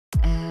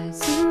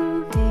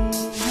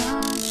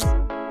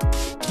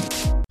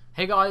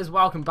Hey guys,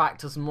 welcome back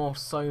to some more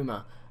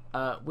SOMA.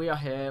 We are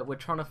here, we're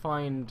trying to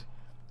find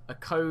a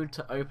code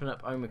to open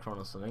up Omicron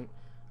or something.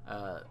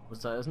 So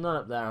there's none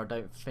up there, I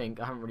don't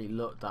think. I haven't really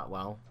looked that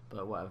well,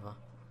 but whatever.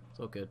 It's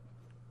all good.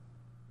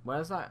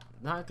 Where's that?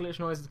 That glitch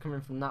noise is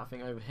coming from that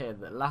thing over here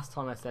that last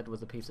time I said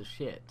was a piece of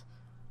shit.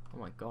 Oh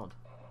my god.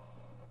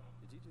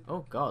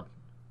 Oh god.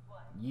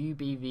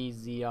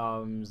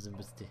 UBVZRMs.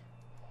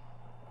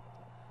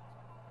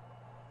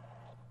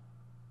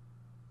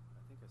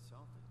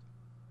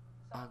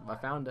 I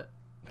found it.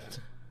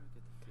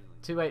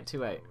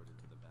 2828.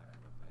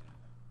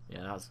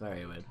 Yeah, that's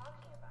very weird.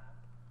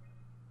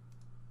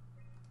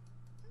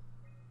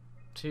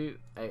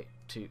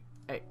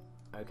 2828.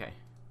 Okay.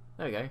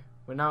 There we go.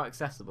 We're now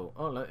accessible.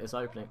 Oh look, it's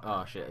opening.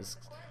 Oh shit,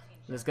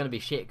 there's gonna be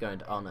shit going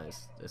to, oh no,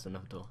 it's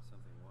another door.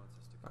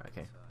 Right,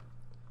 okay.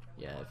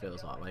 Yeah, it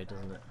feels that way,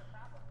 doesn't it?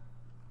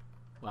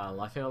 Well,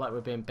 I feel like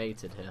we're being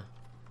baited here.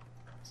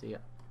 See ya.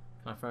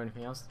 Can I throw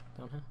anything else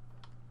down here?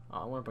 Oh,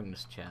 I wanna bring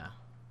this chair.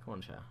 Come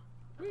on, chair.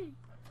 Whee!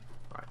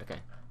 Right,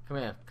 okay. Come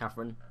here,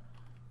 Catherine.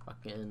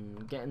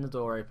 Fucking get in the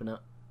door opener,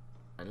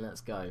 and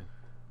let's go.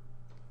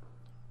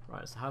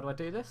 Right, so how do I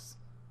do this?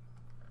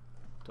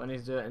 Do I need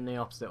to do it in the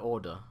opposite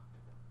order?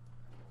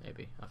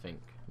 Maybe, I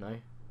think. No?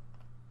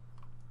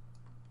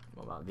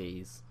 What about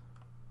these?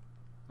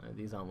 No,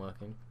 these aren't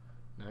working.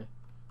 No?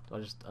 Do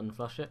I just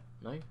unflush it?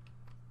 No?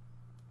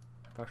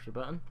 Press the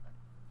button?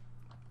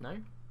 No?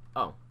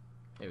 Oh,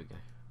 here we go.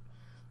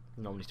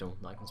 There's normally still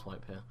I can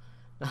swipe here.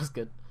 That's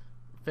good.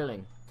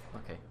 Filling.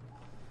 Okay.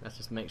 Let's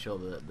just make sure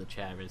that the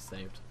chair is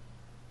saved.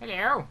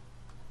 Hello!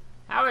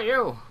 How are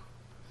you?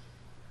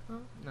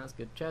 Oh, that's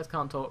good. Chairs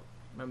can't talk.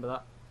 Remember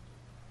that.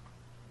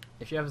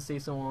 If you ever see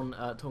someone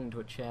talking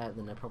to a chair,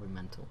 then they're probably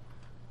mental.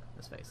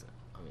 Let's face it.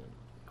 I mean,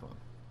 come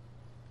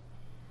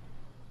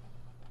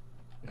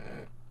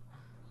on.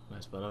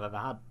 Most fun I've ever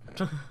had.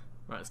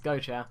 Right, let's go,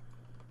 chair.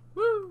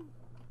 Woo!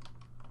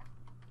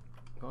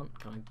 Come on,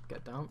 can I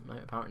get down? No,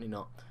 apparently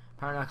not.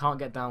 Apparently I can't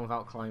get down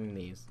without climbing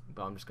these,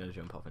 but I'm just going to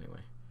jump off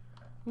anyway.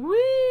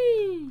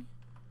 Whee!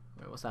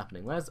 Right, what's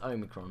happening? Where's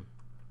Omicron?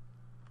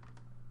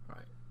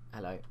 Right,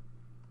 hello.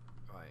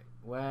 Right,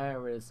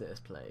 where is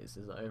this place?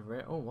 Is it over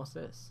here? Oh, what's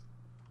this?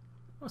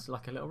 Oh, it's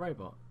like a little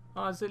robot.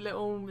 Oh, is it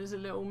little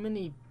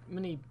mini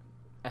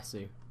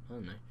Esu? I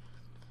don't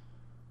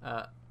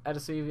know.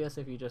 Edisuvius,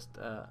 if you just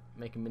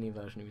make a mini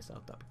version of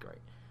yourself, that'd be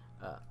great.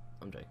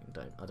 I'm joking.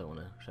 I don't want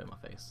to show my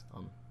face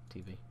on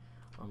TV,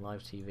 on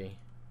live TV.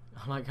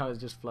 I like how it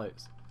just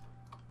floats.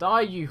 Die,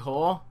 you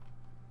whore!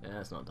 Yeah,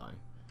 it's not dying.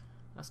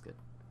 That's good.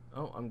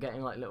 Oh, I'm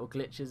getting like little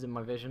glitches in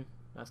my vision.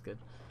 That's good.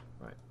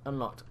 Right,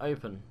 unlocked.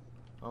 Open.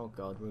 Oh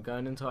god, we're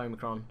going into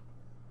Omicron.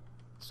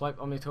 Swipe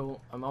Omnitool.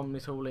 I'm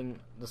Omnitooling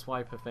the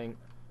swiper thing.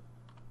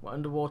 We're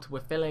underwater.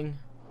 We're filling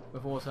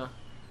with water.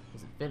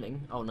 Is it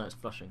filling? Oh no, it's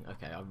flushing.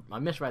 Okay, I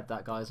misread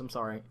that, guys. I'm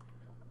sorry.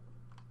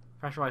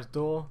 Pressurized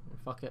door.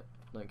 Fuck it.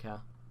 Don't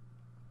care.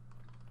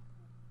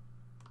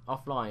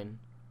 Offline.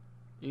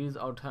 Use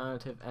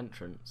alternative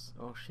entrance.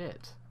 Oh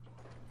shit.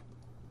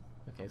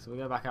 Okay, so we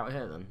go back out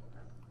here then.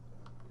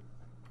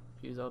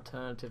 Use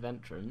alternative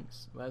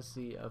entrance. Where's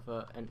the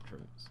other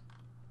entrance?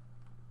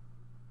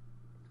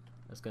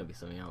 There's going to be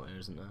something out here,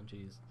 isn't there?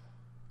 Jeez.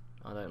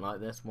 I don't like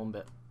this one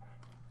bit.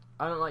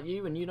 I don't like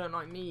you and you don't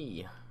like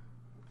me.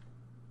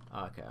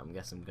 Okay, I'm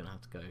guessing I'm going to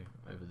have to go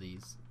over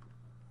these.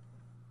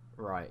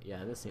 Right,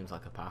 yeah, this seems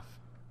like a path.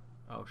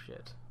 Oh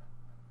shit.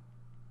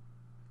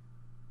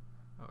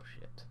 Oh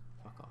shit.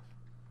 Fuck off.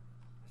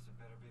 This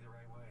better be the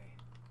right way.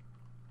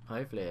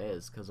 Hopefully it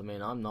is, because I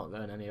mean I'm not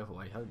going any other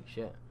way. Holy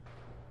shit.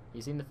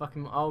 You seen the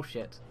fucking... oh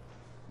shit.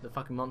 The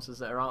fucking monsters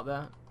that are out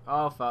there?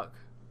 Oh fuck.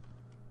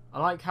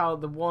 I like how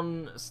the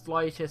one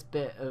slightest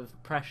bit of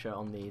pressure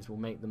on these will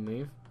make them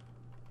move.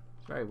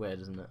 It's very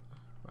weird, isn't it?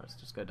 Right, let's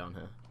just go down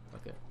here.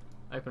 Fuck it.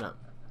 Open up.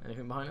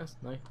 Anything behind us?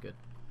 No? Good.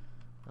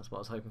 That's what I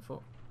was hoping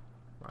for.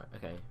 Right,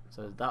 okay.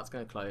 So that's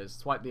going to close.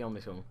 Swipe the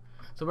Omnitool.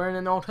 So we're in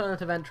an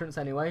alternative entrance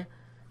anyway.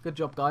 Good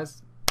job,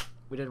 guys.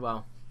 We did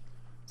well.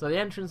 So the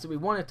entrance that we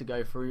wanted to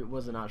go through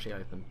wasn't actually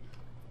open.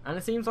 And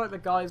it seems like the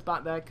guys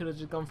back there could have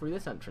just gone through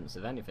this entrance,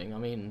 if anything. I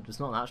mean, it's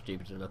not that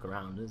stupid to look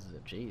around, is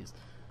it? Jeez.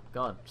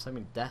 God, so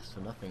many deaths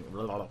for nothing.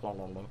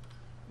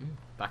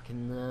 Back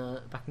in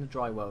the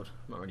dry world.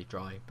 Not really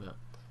dry, but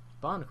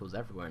barnacles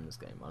everywhere in this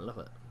game. I love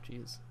it.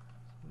 Jeez.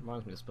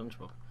 Reminds me of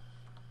SpongeBob.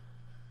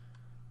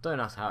 Don't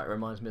ask how it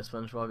reminds me of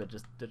SpongeBob, it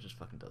just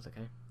fucking does,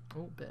 okay?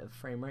 Oh, bit of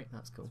frame rate,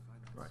 that's cool.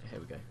 Right, here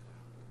we go.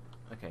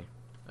 Okay,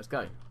 let's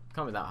go.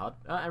 Can't be that hard.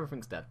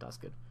 Everything's dead, that's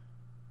good.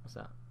 What's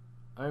that?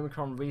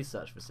 Omicron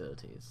research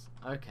facilities.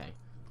 Okay.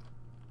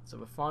 So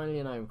we're finally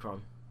in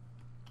Omicron.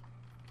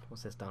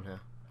 What's this down here?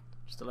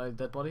 Just a load of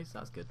dead bodies?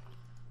 That's good.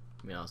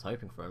 I mean, I was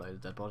hoping for a load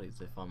of dead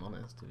bodies, if I'm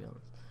honest, to be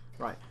honest.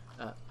 Right,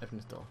 open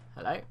this door.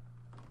 Hello?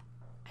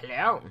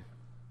 Hello?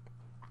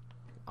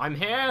 I'm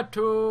here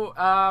to,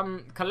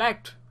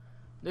 collect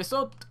the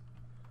soot.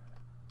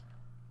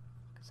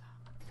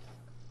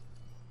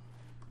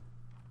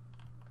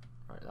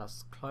 Right,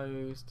 that's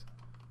closed.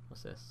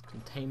 What's this?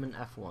 Containment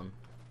F1.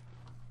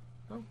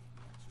 Oh.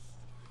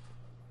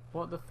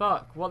 What the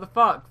fuck? What the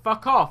fuck?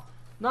 Fuck off!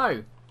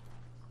 No!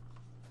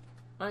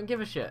 I don't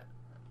give a shit.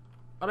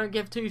 I don't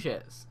give two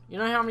shits. You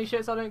know how many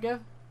shits I don't give?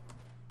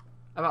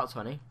 About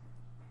 20.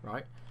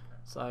 Right.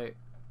 So,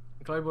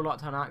 global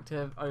lockdown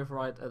active,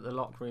 override at the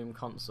lock room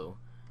console.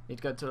 Need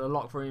to go to the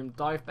lock room,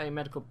 dive bay,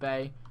 medical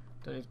bay.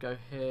 Don't need to go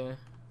here.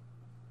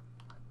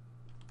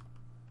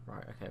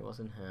 Right, okay, what's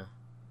in here?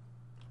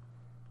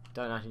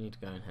 Don't actually need to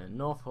go in here.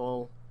 North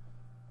Hall.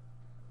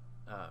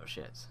 Oh,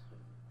 shit.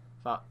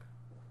 Fuck.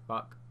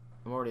 Fuck.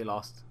 I'm already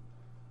lost.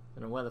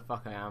 Don't know where the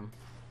fuck I am.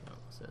 Oh,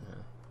 what's in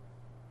here?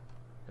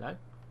 Hello?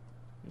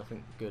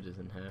 Nothing good is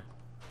in here.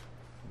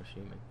 I'm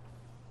assuming.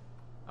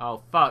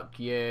 Oh, fuck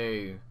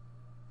you.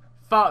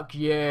 Fuck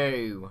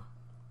you.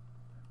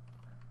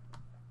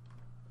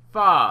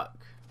 Fuck.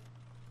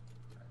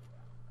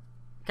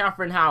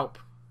 Catherine, help.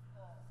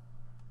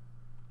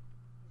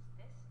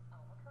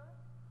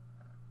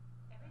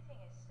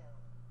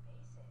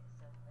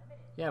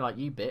 Yeah, like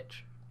you,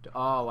 bitch.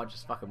 Oh, I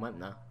just fucking went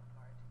there.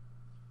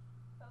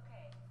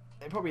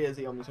 It probably is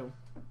the Omnital.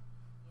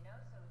 You know,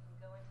 so we can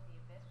go into the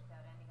abyss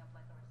without ending up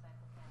like a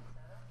recycled can of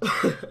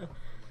soda.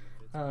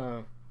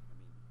 Oh.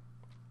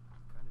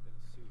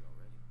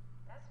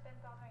 That's been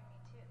bothering me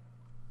too.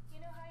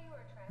 You know how you were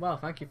trying. Well,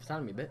 thank you for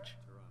telling me, bitch.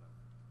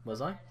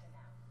 Was I?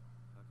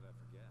 How could I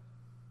forget?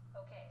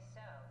 Okay,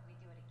 so we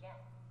do it again.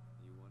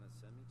 You want to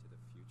send me to the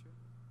future?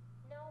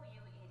 No,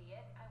 you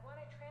idiot. I want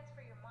to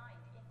transfer your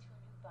mind into a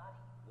new body.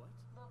 What?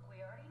 Look,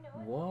 we already know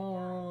it.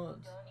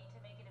 What? Don't need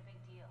to make it a big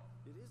deal.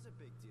 It is a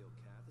big deal,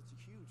 Kath. It's a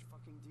huge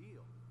fucking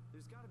deal.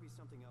 There's got to be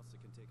something else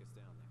that can take us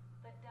down there.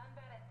 The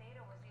Dunbat at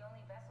Theta was the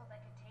only vessel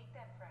that could take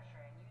that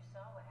pressure, and you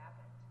saw what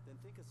happened. Then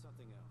think of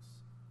something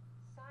else.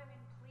 Simon,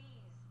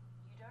 please.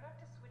 You don't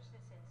have to switch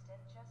this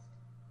instant. Just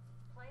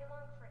play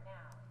along for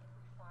now. If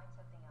we find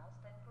something else,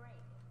 then great.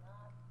 If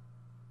not,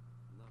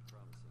 I'm not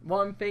promising. What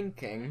I'm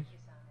thinking, thank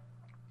you,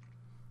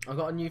 Simon. I've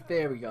got a new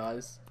theory,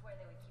 guys. This is where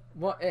they would keep the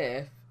What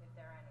if,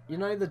 they're anywhere. you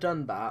know, the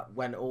Dunbat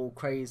went all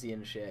crazy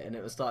and shit, and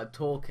it was started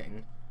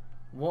talking?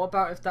 What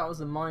about if that was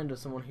the mind of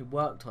someone who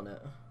worked on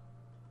it?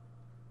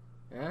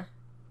 Yeah?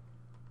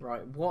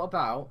 Right, what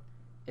about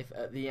if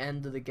at the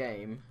end of the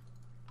game,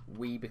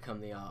 we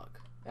become the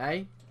Ark?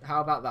 Eh? How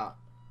about that?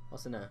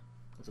 What's in there?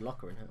 There's a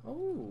locker in here.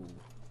 Oh.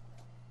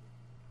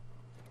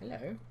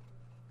 Hello.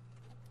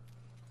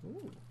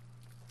 Ooh.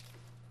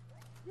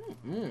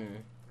 Mm-hmm.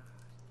 Nice.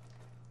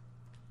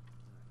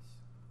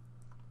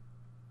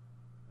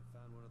 I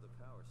found one of the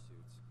power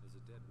suits. There's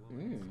a dead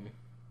woman. Mm.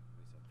 At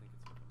least I think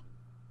it's a woman.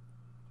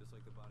 Just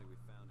like the body we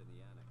found in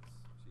the annex.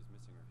 She's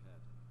missing her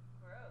head.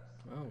 Gross.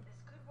 Oh. This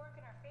could work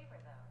in our favor,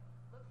 though.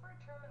 Look for a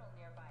terminal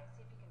nearby.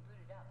 See if you can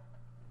boot it up.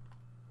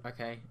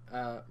 Okay,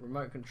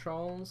 remote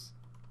controls.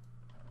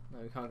 No,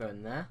 we can't go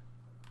in there.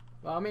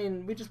 Well, I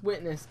mean, we just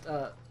witnessed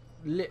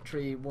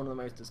literally one of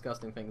the most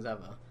disgusting things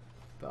ever.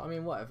 But I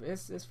mean, whatever.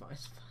 It's fine.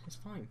 It's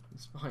fine.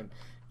 It's fine.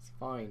 It's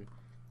fine.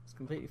 It's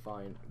completely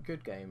fine.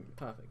 Good game.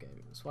 Perfect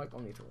game. Swipe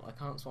Omnital. I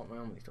can't swipe my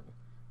Omnital.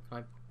 Can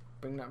I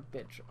bring that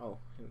bitch? Oh,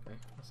 here we go.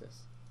 What's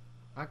this?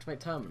 Activate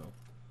terminal.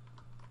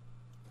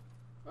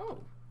 Oh.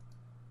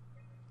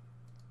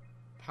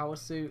 Power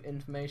suit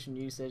information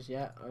usage.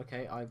 Yeah.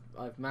 Okay.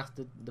 I've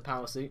mastered the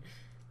power suit.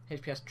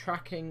 HPS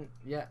tracking.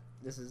 Yeah.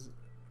 This is.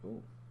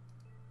 Ooh.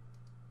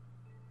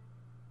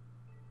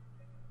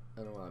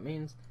 I don't know what that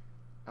means.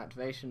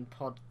 Activation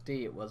pod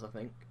D it was, I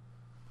think.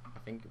 I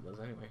think it was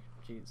anyway.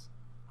 Jeez.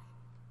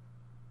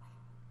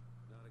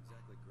 Not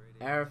exactly grade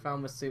A. Error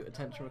found with suit,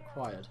 attention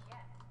required. Yet.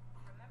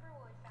 Remember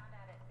what we found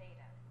out at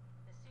Theta?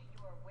 The suit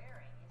you are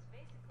wearing is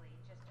basically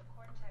just a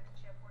Cortex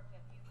chip working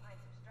a few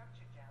pints of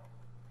structure gel,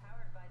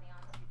 powered by the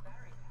on-suit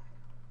battery pack.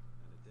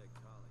 And a dead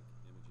colleague,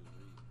 Imogen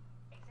Reed.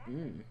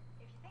 Exactly.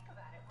 If you think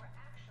about it, we're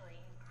actually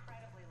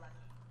incredibly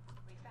lucky.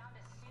 We found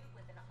a suit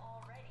with an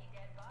already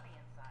dead body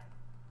inside.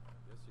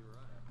 Guess you're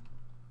right.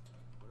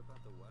 What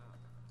about the WoW?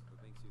 What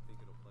makes you think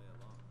it'll play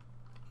along?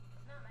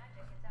 It's not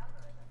magic, it's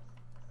algorithms.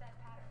 A set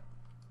pattern.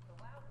 The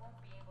WoW won't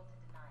be able to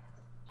deny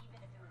us,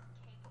 even if it was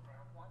capable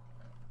of wanting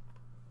to.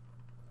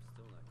 I'm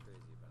still not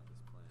crazy about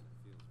this plan. It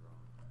feels wrong.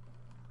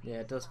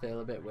 Yeah, it does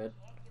feel a bit weird.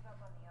 I can't give up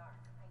on the Ark.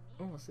 I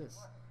need Oh, it what's to this?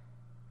 work.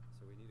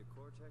 So we need a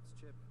Cortex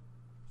chip,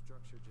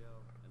 structure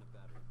gel, and a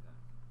battery pack.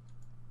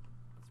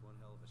 That's one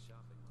hell of a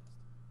shopping list.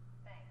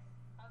 Thanks.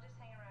 I'll just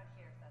hang around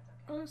here if that's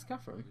okay. Oh, it's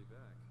Catherine. I'll be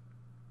back.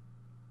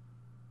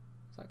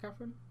 Is that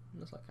Catherine?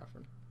 Looks like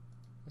Catherine.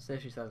 Let's see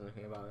if she says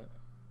anything about it.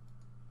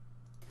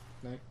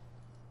 No.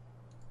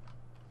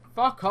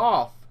 Fuck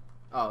off!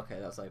 Oh, okay,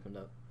 that's opened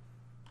up.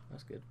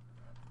 That's good.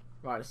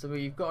 Right, so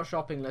we've got a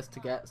shopping list to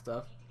get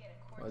stuff. Need to get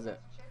a What is it?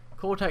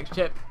 Cortex chip. Cortex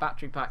chip,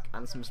 battery pack,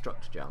 and some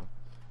structure gel.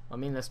 I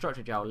mean, there's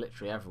structure gel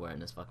literally everywhere in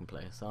this fucking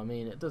place. So I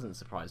mean, it doesn't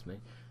surprise me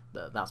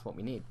that that's what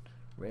we need,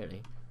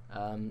 really.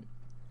 So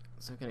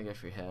we're gonna go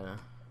through here.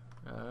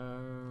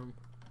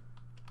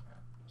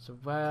 So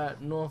where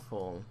North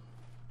Hall?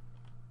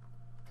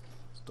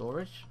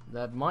 Storage?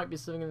 There might be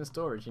something in the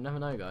storage. You never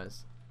know,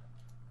 guys.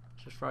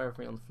 Just throw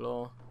everything on the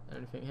floor.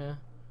 Anything here?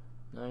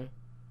 No.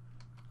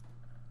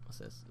 What's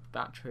this?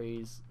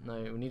 Batteries.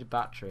 No, we need a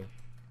battery.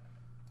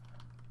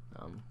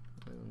 I'm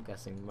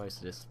guessing most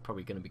of this is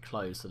probably going to be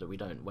closed so that we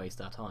don't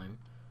waste our time.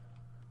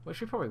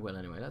 Which we probably will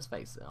anyway, let's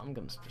face it. I'm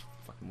going to just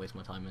fucking waste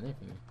my time on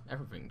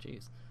everything,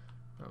 jeez.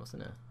 Right, what's in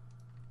there?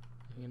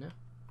 Anything in there?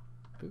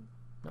 Boop?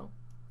 No?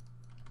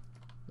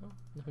 No?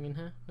 Nothing in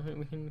here? Nothing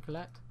we can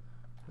collect?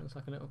 Looks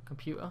like a little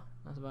computer.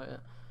 That's about it.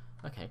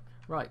 Okay,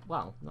 right,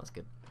 wow, that's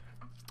good.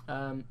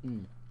 Oh,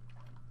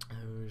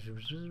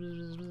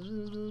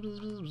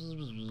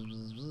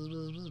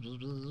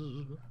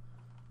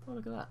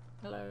 look at that.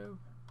 Hello.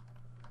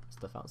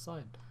 Stuff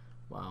outside.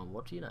 Wow,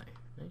 what do you know?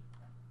 Eh?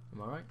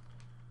 Am I right?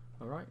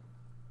 Alright.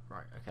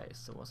 Right, okay,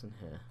 so what's in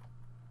here?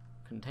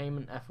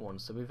 Containment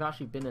F1. So we've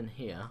actually been in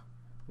here.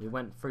 We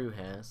went through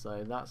here,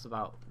 so that's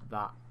about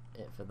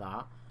it for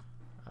that.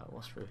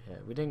 What's through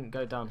here? We didn't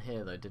go down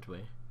here though, did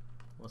we?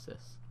 What's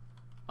this?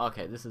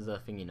 Okay, this is a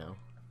thingy now.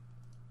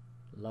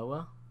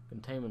 Lower?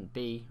 Containment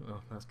B.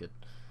 Oh, that's good.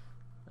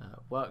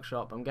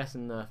 Workshop. I'm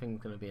guessing the thing's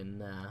going to be in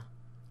there.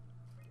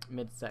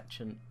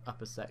 Midsection,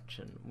 upper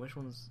section. Which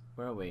one's...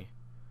 Where are we?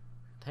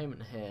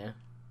 Containment here.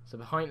 So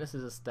behind us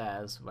is the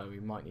stairs where we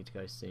might need to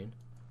go soon.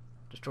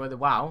 Destroy the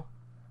WoW.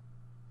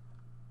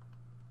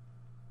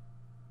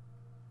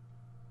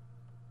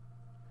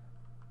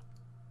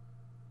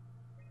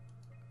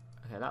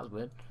 Okay, that was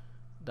weird.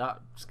 That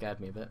scared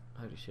me a bit.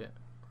 Holy shit.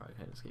 Right,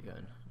 okay, let's keep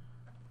going.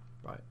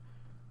 Right.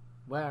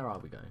 Where are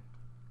we going?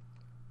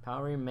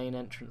 Power room, main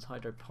entrance,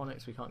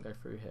 hydroponics. We can't go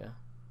through here.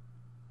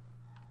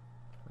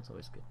 That's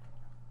always good.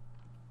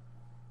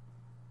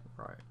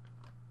 Right.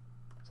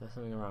 Is there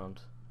something around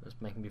that's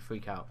making me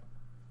freak out?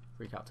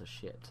 Freak out to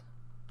shit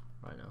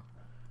right now.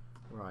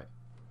 Right.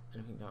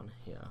 Anything down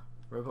here?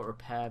 Robot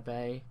repair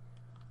bay.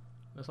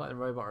 Looks like the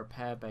robot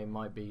repair bay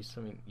might be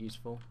something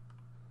useful.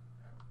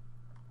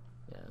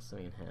 Yeah, there's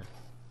something in here.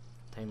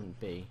 Containment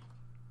B.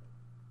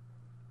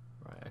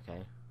 Right,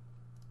 okay.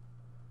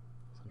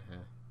 What's in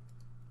here?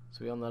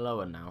 So we're on the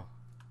lower now.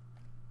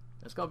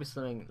 There's got to be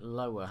something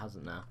lower,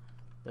 hasn't there?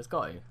 There's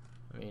got to.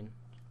 I mean,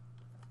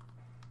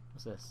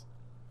 what's this?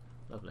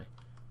 Lovely.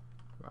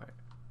 Right.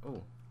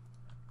 Ooh.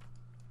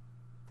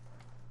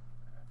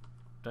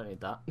 Don't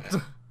need that.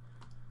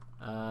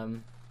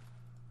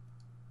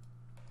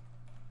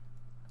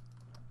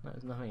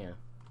 There's nothing here.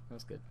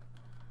 That's good.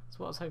 That's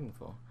what I was hoping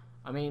for.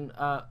 I mean,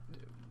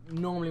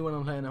 normally when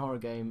I'm playing a horror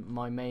game,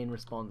 my main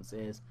response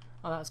is,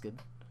 "Oh, that's good.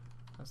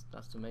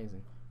 That's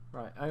amazing."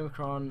 Right,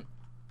 Omicron.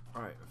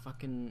 Right,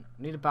 fucking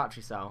need a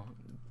battery cell.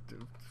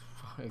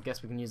 I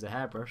guess we can use a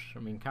hairbrush. I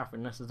mean,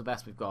 Catherine, this is the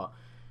best we've got.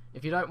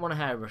 If you don't want a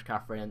hairbrush,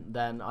 Catherine,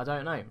 then I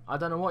don't know. I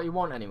don't know what you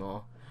want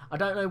anymore. I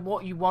don't know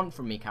what you want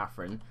from me,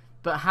 Catherine,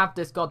 but have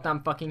this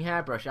goddamn fucking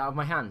hairbrush out of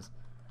my hands.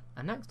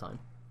 And next time,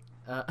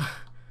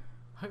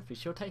 hopefully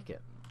she'll take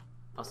it.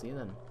 I'll see you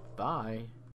then. Bye.